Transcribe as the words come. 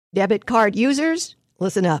Debit card users,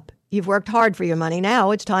 listen up. You've worked hard for your money.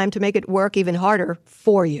 Now it's time to make it work even harder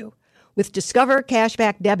for you. With Discover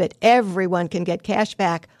Cashback Debit, everyone can get cash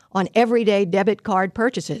back on everyday debit card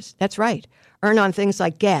purchases. That's right. Earn on things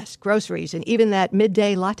like gas, groceries, and even that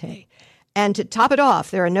midday latte. And to top it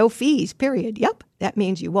off, there are no fees, period. Yep, that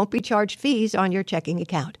means you won't be charged fees on your checking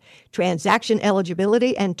account. Transaction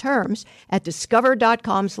eligibility and terms at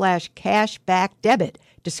discover.com/cashbackdebit.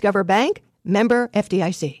 Discover Bank, member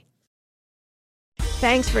FDIC.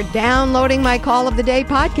 Thanks for downloading my Call of the Day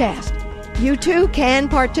podcast. You too can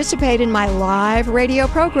participate in my live radio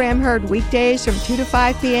program heard weekdays from 2 to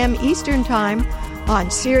 5 p.m. Eastern Time on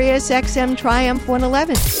Sirius XM Triumph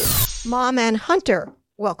 111. Mom and Hunter,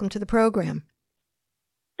 welcome to the program.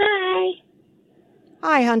 Hi.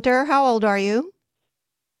 Hi, Hunter. How old are you?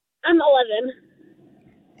 I'm 11.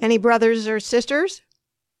 Any brothers or sisters?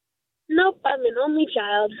 Nope, I'm an only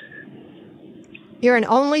child. You're an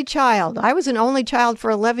only child. I was an only child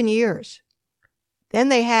for 11 years. Then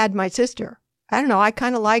they had my sister. I don't know. I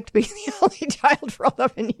kind of liked being the only child for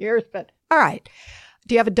 11 years, but all right.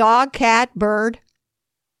 Do you have a dog, cat, bird?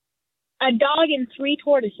 A dog and 3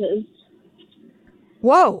 tortoises.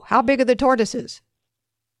 Whoa. How big are the tortoises?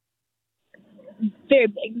 Very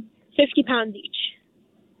big. 50 pounds each.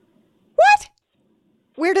 What?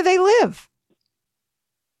 Where do they live?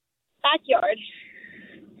 Backyard.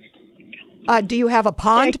 Do you have a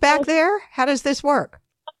pond back there? How does this work?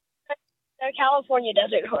 They're California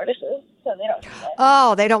desert tortoises, so they don't do that.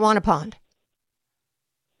 Oh, they don't want a pond.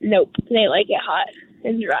 Nope. They like it hot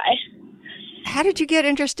and dry. How did you get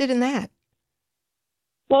interested in that?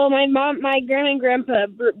 Well, my grandma and grandpa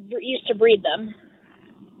used to breed them.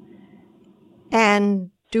 And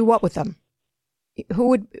do what with them? I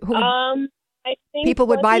think people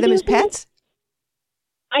would buy them as pets?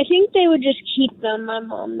 I think they would just keep them. My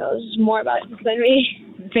mom knows more about it than me.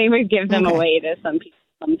 They would give them away to some people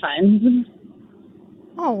sometimes.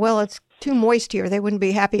 Oh, well, it's too moist here. They wouldn't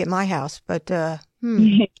be happy at my house, but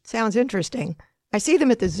sounds interesting. I see them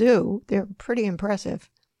at the zoo. They're pretty impressive.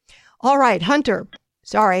 All right, Hunter.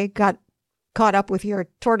 Sorry, got caught up with your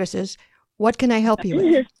tortoises. What can I help you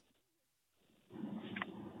with?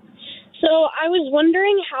 So I was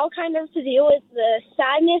wondering how kind of to deal with the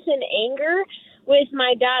sadness and anger with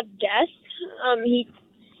my dad's death. He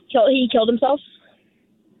killed himself.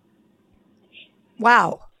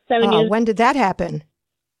 Wow. 7 years. When did that happen?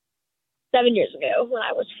 7 years ago, when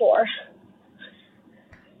I was 4.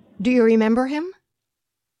 Do you remember him?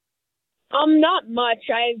 Not much.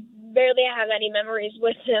 I barely have any memories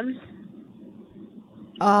with him.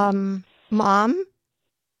 Mom,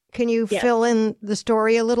 can you fill in the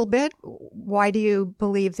story a little bit? Why do you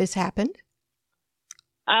believe this happened?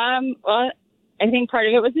 Well, I think part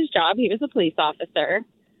of it was his job. He was a police officer.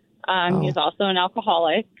 He was also an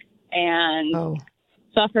alcoholic and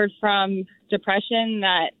suffered from depression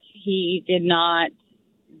that he did not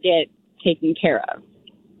get taken care of.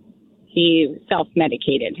 He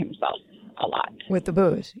self-medicated himself a lot. With the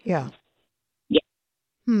booze, yeah. Yeah.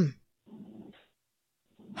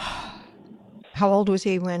 How old was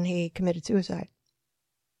he when he committed suicide?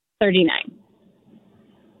 39.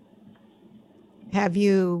 Have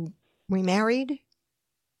you remarried?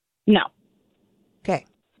 No.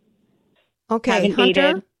 Okay, Haven't Hunter.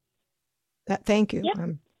 dated. Thank you. Yeah.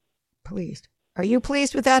 I'm pleased. Are you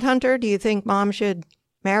pleased with that, Hunter? Do you think Mom should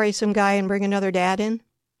marry some guy and bring another dad in?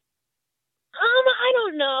 I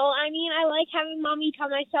don't know. I mean, I like having Mommy tell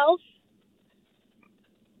myself,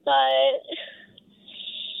 but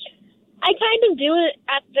I kind of do it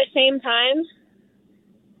at the same time.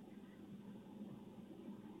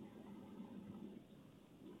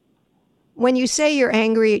 When you say you're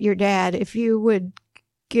angry at your dad, if you would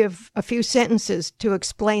give a few sentences to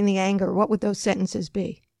explain the anger, what would those sentences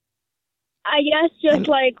be? I guess just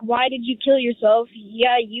like, why did you kill yourself?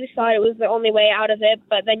 Yeah, you thought it was the only way out of it,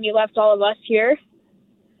 but then you left all of us here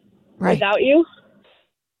without you.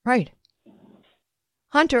 Right.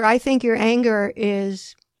 Hunter, I think your anger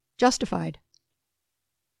is justified.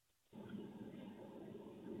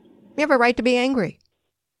 You have a right to be angry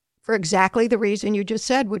for exactly the reason you just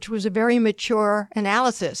said, which was a very mature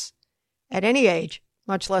analysis. At any age,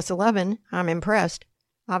 much less 11, I'm impressed.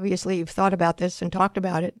 Obviously, you've thought about this and talked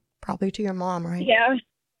about it, probably to your mom, right? Yeah.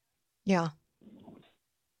 Yeah.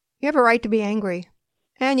 You have a right to be angry,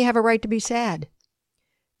 and you have a right to be sad.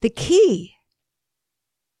 The key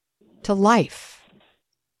to life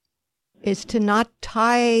is to not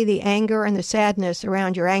tie the anger and the sadness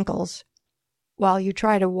around your ankles while you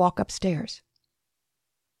try to walk upstairs.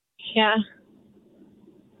 Yeah.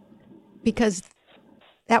 Because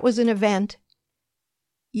that was an event.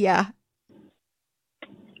 Yeah.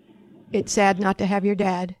 it's sad not to have your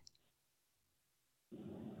dad.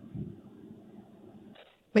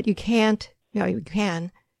 But you can't, you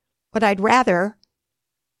can. But I'd rather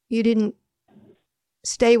you didn't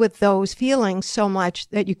stay with those feelings so much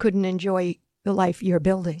that you couldn't enjoy the life you're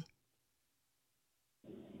building.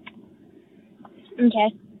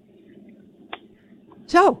 Okay.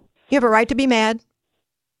 So, you have a right to be mad.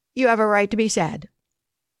 You have a right to be sad.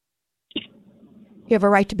 You have a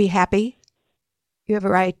right to be happy. You have a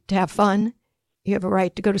right to have fun. You have a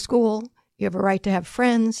right to go to school. You have a right to have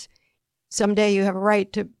friends. Someday you have a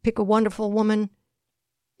right to pick a wonderful woman,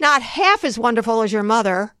 not half as wonderful as your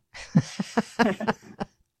mother,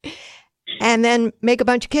 and then make a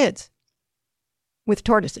bunch of kids with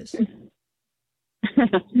tortoises.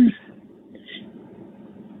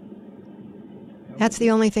 That's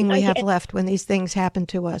the only thing we have left when these things happen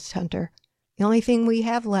to us, Hunter. The only thing we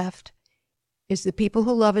have left is the people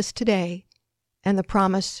who love us today and the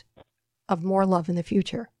promise of more love in the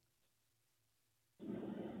future.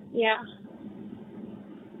 Yeah.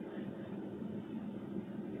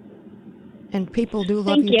 And people do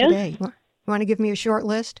love you today. You want to give me a short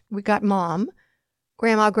list? We got Mom,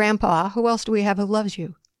 Grandma, Grandpa. Who else do we have who loves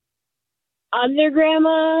you? Other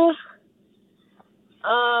grandma.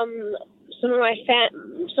 Some of my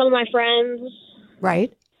friends.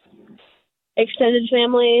 Right. Extended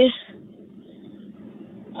family.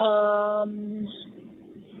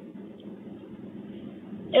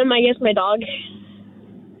 And I guess my dog.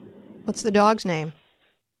 What's the dog's name?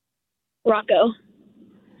 Rocco.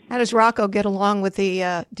 How does Rocco get along with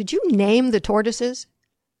the, did you name the tortoises?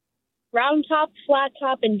 Round Top, Flat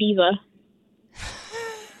Top, and Diva.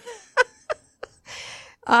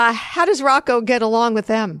 How does Rocco get along with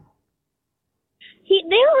them? They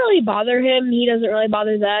don't really bother him. He doesn't really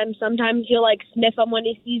bother them. Sometimes he'll sniff them when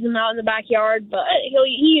he sees them out in the backyard, but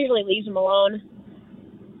he usually leaves them alone.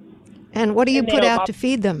 And what do you put out to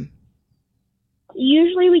feed them?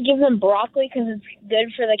 Usually we give them broccoli because it's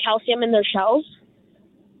good for the calcium in their shells.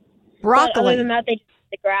 Broccoli? But other than that, they just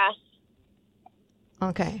eat the grass.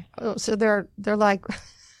 Okay. Oh, so they're like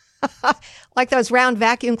like those round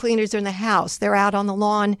vacuum cleaners in the house. They're out on the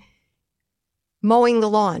lawn mowing the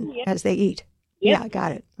lawn as they eat. Yep. Yeah, I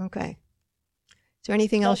got it. Okay. Is there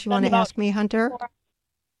anything else you want to ask me, Hunter?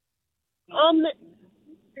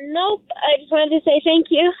 Nope. I just wanted to say thank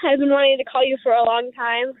you. I've been wanting to call you for a long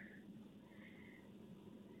time.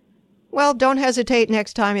 Well, don't hesitate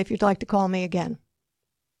next time if you'd like to call me again.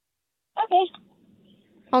 Okay.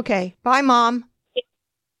 Okay. Bye, Mom.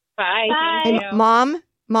 Bye. Hey, Mom,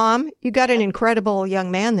 you got an incredible young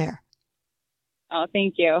man there. Oh,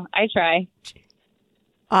 thank you. I try.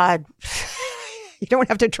 You don't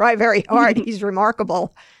have to try very hard. He's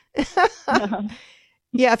remarkable.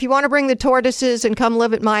 Yeah, if you want to bring the tortoises and come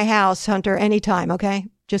live at my house, Hunter, anytime, okay?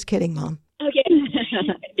 Just kidding, Mom. Okay.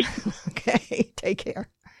 Okay, take care.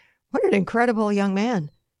 What an incredible young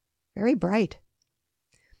man. Very bright.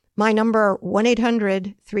 My number,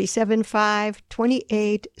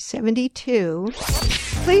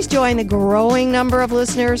 1-800-375-2872. Please join the growing number of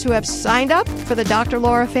listeners who have signed up for the Dr.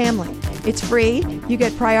 Laura family. It's free. You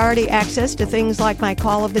get priority access to things like my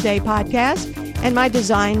Call of the Day podcast and my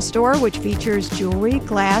design store, which features jewelry,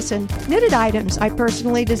 glass, and knitted items I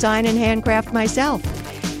personally design and handcraft myself.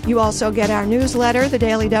 You also get our newsletter, The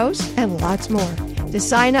Daily Dose, and lots more. To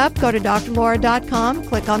sign up, go to drlaura.com,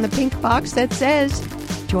 click on the pink box that says,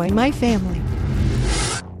 Join my family.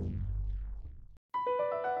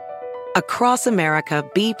 Across America,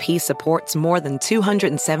 BP supports more than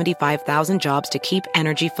 275,000 jobs to keep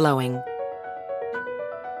energy flowing.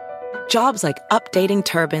 Jobs like updating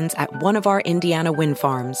turbines at one of our Indiana wind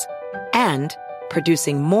farms and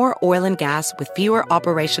producing more oil and gas with fewer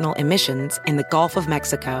operational emissions in the Gulf of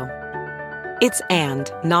Mexico. It's and,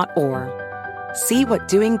 not or. See what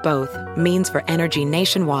doing both means for energy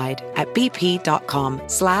nationwide at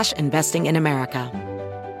bp.com/investing in America.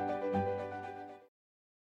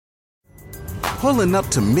 Pulling up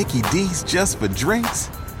to Mickey D's just for drinks?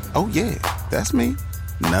 Oh yeah, that's me.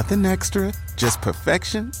 Nothing extra, just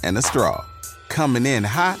perfection and a straw. Coming in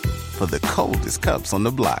hot for the coldest cups on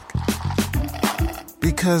the block.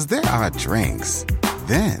 Because there are drinks.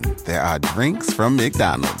 Then there are drinks from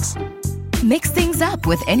McDonald's. Mix things up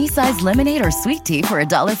with any size lemonade or sweet tea for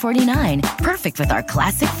 $1.49. Perfect with our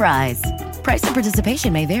classic fries. Price and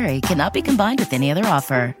participation may vary. Cannot be combined with any other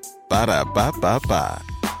offer. Ba-da-ba-ba-ba.